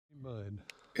Mud.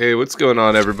 Hey, what's going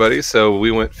on, everybody? So we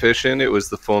went fishing. It was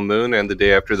the full moon and the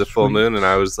day after the full moon, and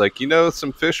I was like, you know,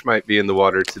 some fish might be in the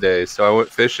water today. So I went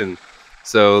fishing.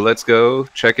 So let's go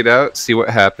check it out, see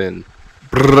what happened.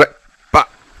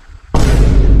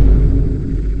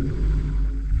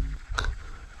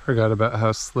 Forgot about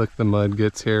how slick the mud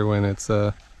gets here when it's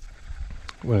wet.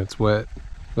 But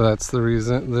that's the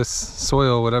reason this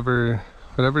soil, whatever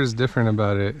is different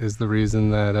about it, is the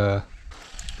reason that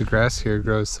the grass here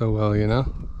grows so well, you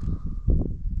know?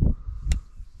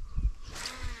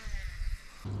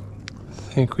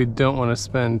 I think we don't want to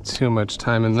spend too much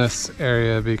time in this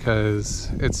area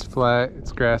because it's flat,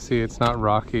 it's grassy, it's not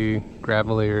rocky,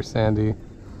 gravelly, or sandy.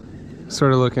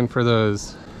 Sort of looking for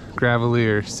those gravelly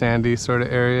or sandy sort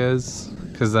of areas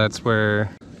because that's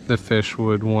where the fish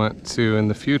would want to in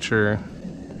the future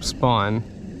spawn.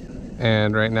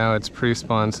 And right now it's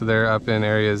pre-spawn, so they're up in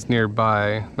areas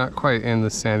nearby, not quite in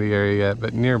the sandy area yet,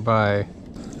 but nearby,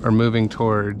 or moving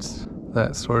towards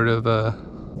that sort of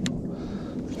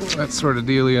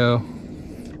dealio.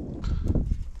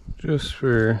 Just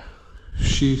for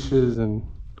sheeshes and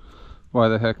why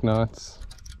the heck nots.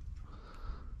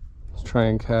 Let's try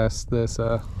and cast this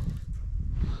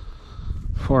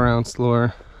 4-ounce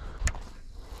lure.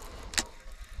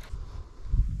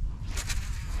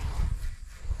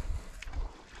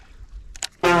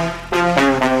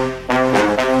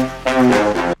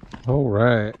 All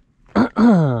right,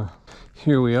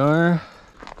 here we are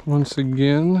once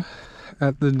again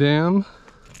at the dam.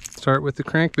 Start with the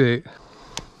crankbait.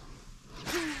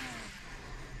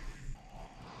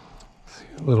 See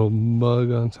a little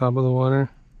bug on top of the water.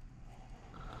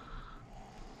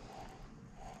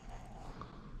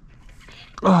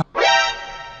 Oh,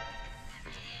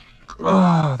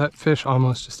 oh, that fish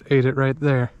almost just ate it right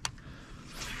there.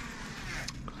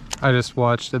 I just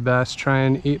watched a bass try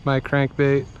and eat my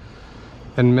crankbait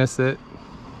and miss it.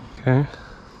 Okay,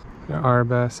 there are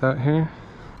bass out here.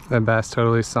 That bass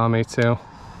totally saw me too.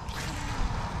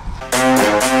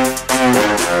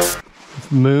 The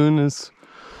moon is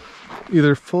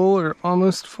either full or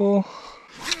almost full.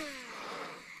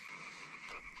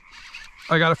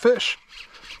 I got a fish.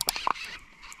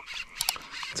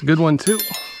 It's a good one too.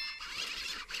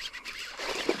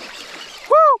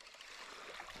 Woo!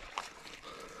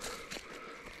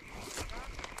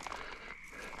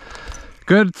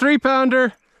 Good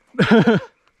 3-pounder. I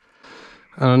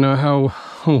don't know how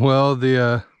well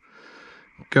the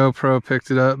GoPro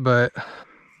picked it up, but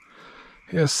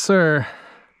yes sir.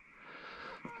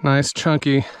 Nice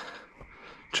chunky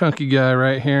guy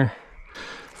right here.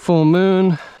 Full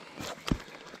moon.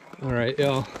 All right,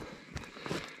 y'all.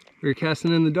 We're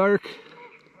casting in the dark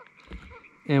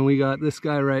and we got this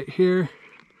guy right here.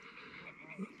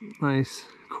 Nice,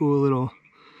 cool little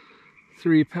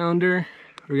 3-pounder.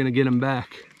 We're gonna get him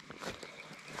back.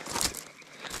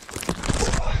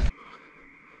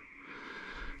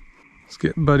 Let's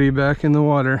get Buddy back in the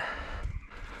water.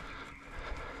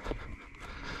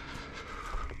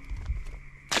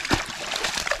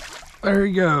 There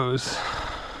he goes.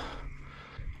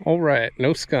 All right,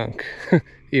 no skunk.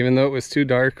 Even though it was too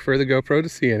dark for the GoPro to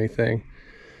see anything.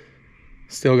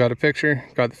 Still got a picture,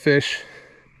 got the fish.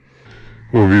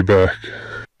 We'll be back.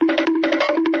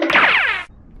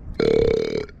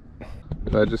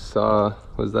 I just saw,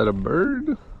 was that a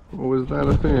bird? Or was that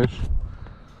a fish?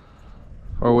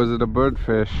 Or was it a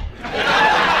birdfish?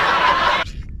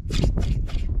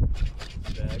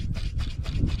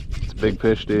 It's a big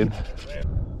fish, dude.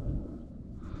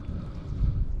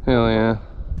 Hell yeah.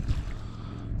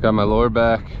 Got my lure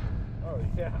back. Oh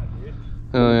yeah, dude.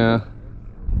 Hell yeah.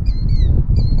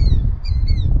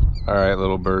 Alright,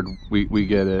 little bird, we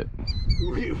get it.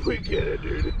 We get it,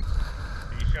 dude. Can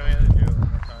you show me how to do it one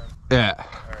more time? Yeah.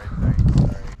 Alright, thanks.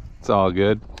 Sorry. It's all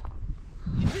good.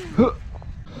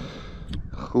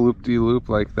 Loop-de-loop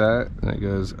like that, and it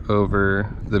goes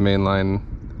over the main line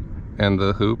and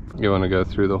the hoop. You want to go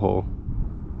through the hole.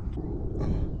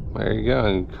 There you go,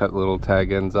 and cut little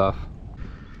tag ends off.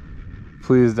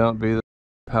 Please don't be the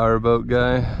powerboat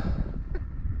guy.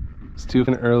 It's too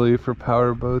early for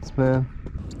power boats, man.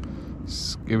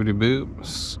 Skibbity boop,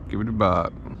 skibbity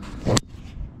bop.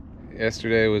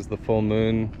 Yesterday was the full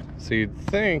moon, so you'd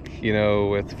think, you know,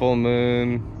 with full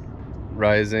moon,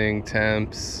 rising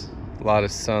temps, a lot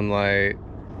of sunlight,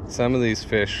 some of these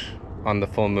fish on the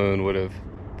full moon would have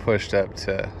pushed up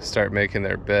to start making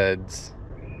their beds.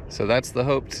 So that's the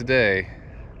hope today.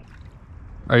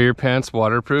 Are your pants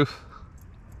waterproof?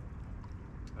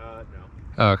 No.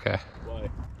 Oh, okay. Why?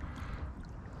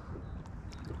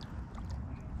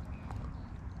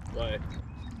 Why?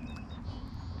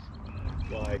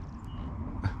 Why?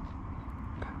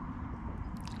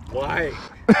 Why?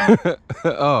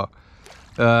 Oh,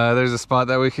 there's a spot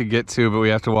that we could get to, but we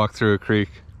have to walk through a creek.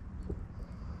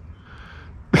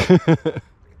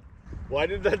 Why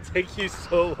did that take you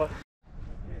so long?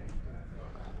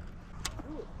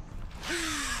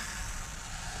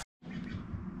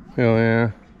 Oh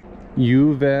yeah,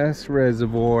 UVass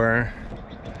Reservoir.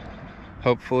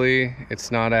 Hopefully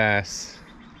it's not ass.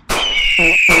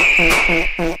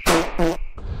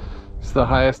 It's the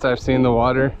highest I've seen the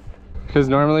water, because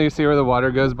normally you see where the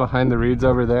water goes behind the reeds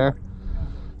over there.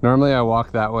 Normally I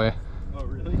walk that way. Oh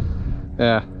really?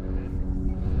 Yeah.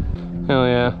 Hell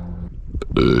yeah.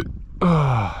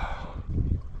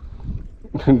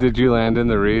 Did you land in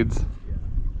the reeds? Yeah.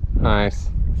 Nice.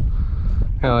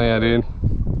 Hell yeah, dude.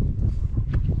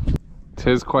 It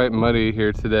is quite muddy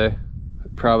here today.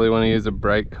 Probably want to use a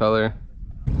bright color.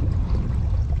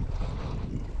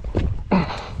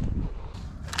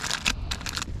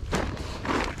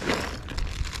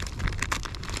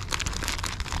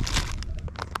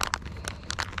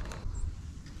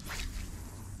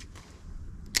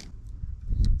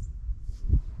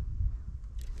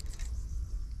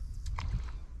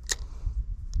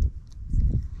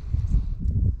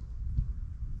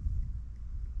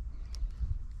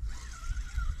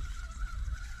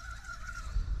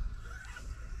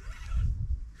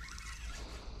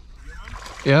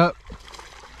 Yep.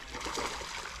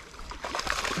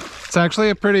 It's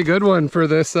actually a pretty good one for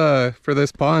this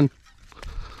pond.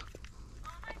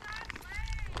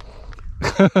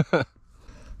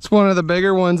 It's one of the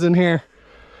bigger ones in here.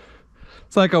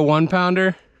 It's like a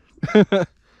 1-pounder.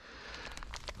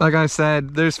 Like I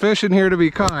said, there's fish in here to be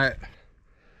caught.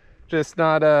 Just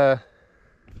not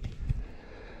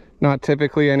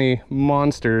typically any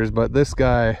monsters, but this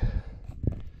guy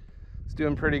is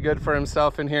doing pretty good for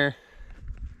himself in here.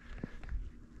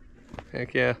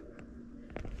 Heck yeah.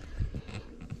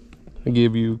 I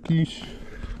give you a quiche.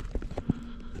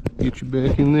 Get you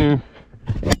back in there.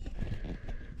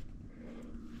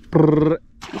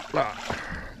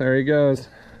 There he goes.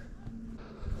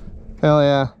 Hell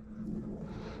yeah.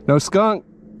 No skunk.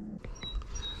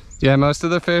 Yeah, most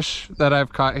of the fish that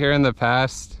I've caught here in the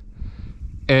past,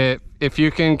 if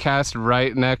you can cast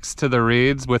right next to the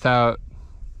reeds without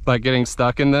like getting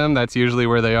stuck in them, that's usually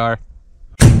where they are.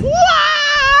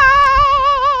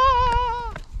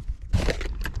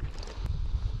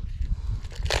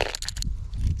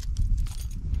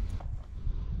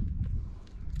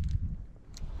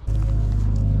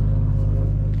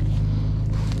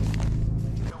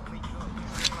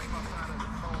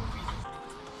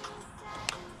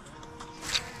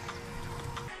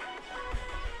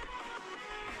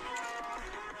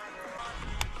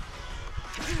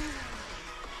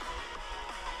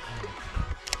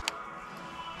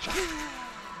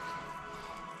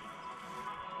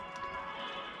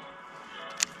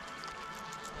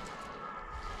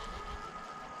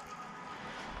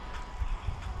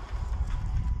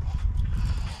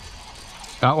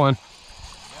 Got one.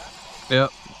 Yeah.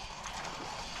 Yep.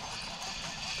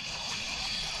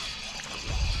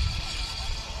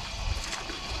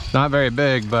 Not very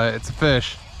big, but it's a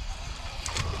fish.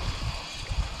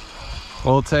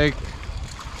 We'll take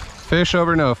fish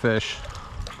over no fish.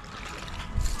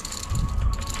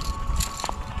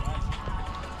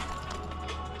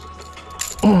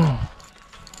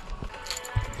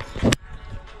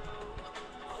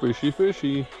 Fishy,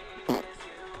 fishy.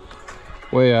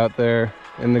 Way out there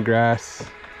in the grass,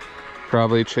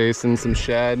 probably chasing some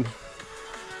shad.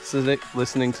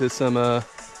 Listening to some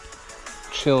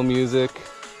chill music,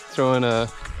 throwing a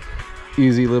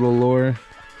easy little lure.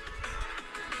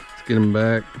 Let's get him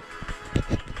back.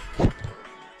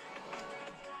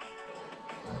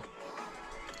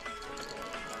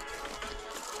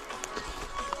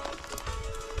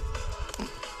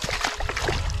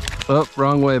 Oh,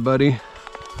 wrong way, buddy.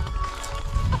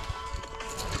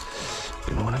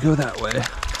 Didn't want to go that way.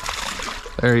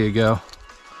 There you go.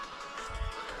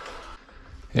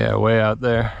 Yeah, way out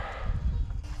there.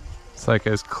 It's like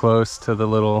as close to the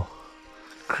little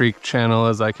creek channel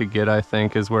as I could get, I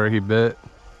think, is where he bit.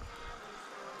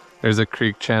 There's a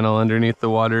creek channel underneath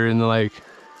the water in the, like,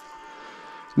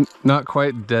 not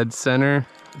quite dead center,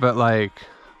 but like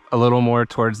a little more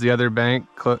towards the other bank.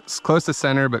 Close to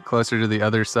center, but closer to the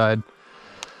other side.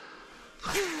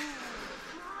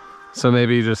 So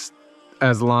maybe just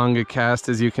as long a cast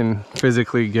as you can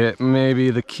physically get.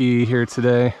 Maybe the key here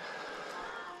today.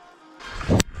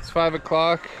 It's 5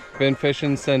 o'clock. Been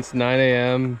fishing since 9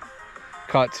 a.m.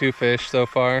 Caught 2 fish so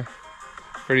far.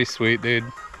 Pretty sweet, dude.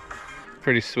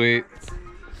 Pretty sweet.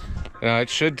 It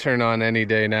should turn on any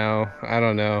day now. I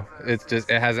don't know. It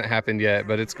hasn't happened yet,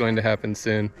 but it's going to happen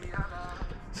soon.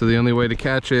 So the only way to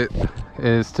catch it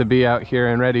is to be out here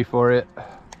and ready for it.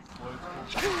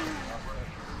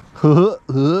 Oh,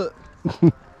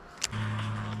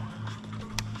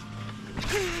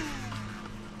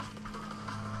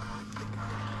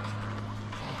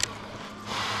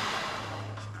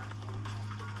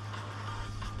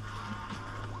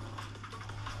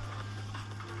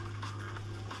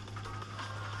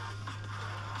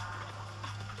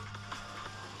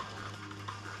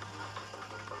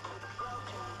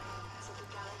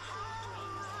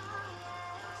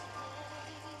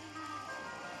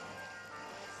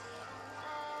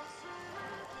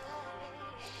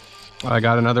 I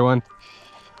got another one.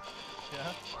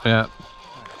 Yeah.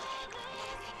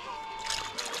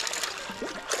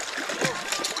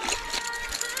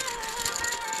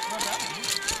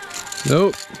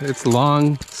 Nope, it's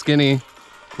long, skinny,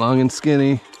 long and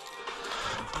skinny.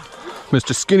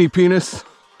 Mr. Skinny Penis.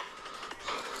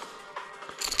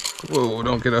 Whoa,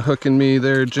 don't get a hook in me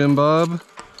there, Jim Bob.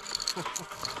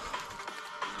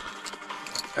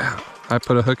 Ow, I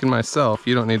put a hook in myself.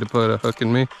 You don't need to put a hook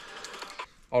in me.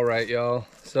 All right, y'all.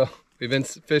 So we've been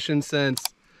fishing since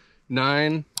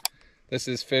 9. This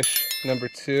is fish number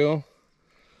 2.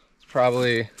 It's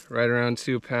probably right around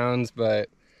 2 pounds, but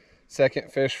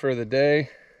second fish for the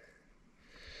day.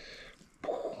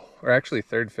 Or actually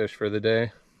third fish for the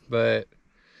day. But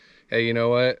hey, you know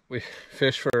what? We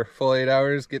fish for a full 8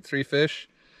 hours, get 3 fish.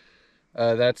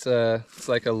 It's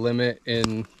like a limit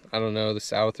in, I don't know, the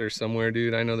South or somewhere,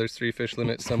 dude. I know there's 3 fish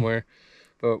limit somewhere.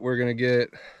 But we're gonna get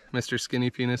Mr.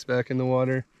 Skinny Penis back in the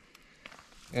water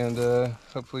and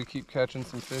hopefully keep catching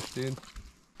some fish, dude.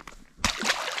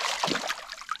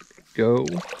 Go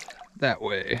that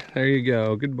way. There you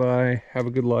go. Goodbye. Have a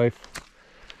good life.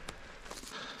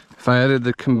 If I added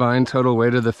the combined total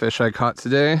weight of the fish I caught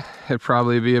today, it'd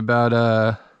probably be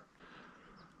about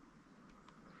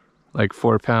like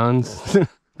 4 pounds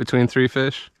between 3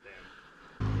 fish.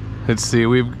 Let's see,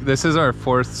 this is our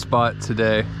 4th spot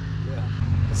today.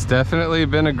 It's definitely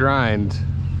been a grind.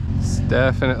 It's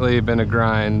definitely been a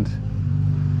grind.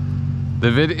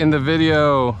 In the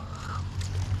video,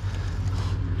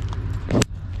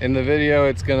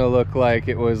 it's gonna look like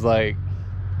it was like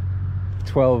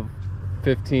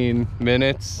 12-15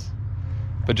 minutes,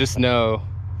 but just know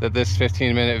that this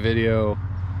 15-minute video,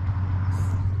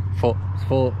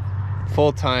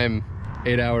 full time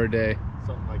 8-hour day.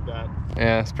 Something like that.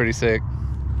 Yeah, it's pretty sick.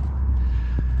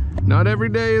 Not every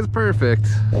day is perfect,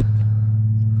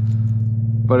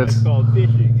 but it's called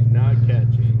fishing and not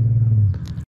catching.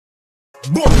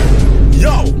 Boom!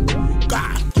 Yo!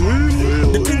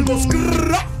 The thing goes.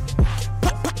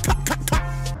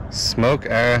 smoke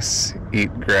ass,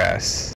 eat grass.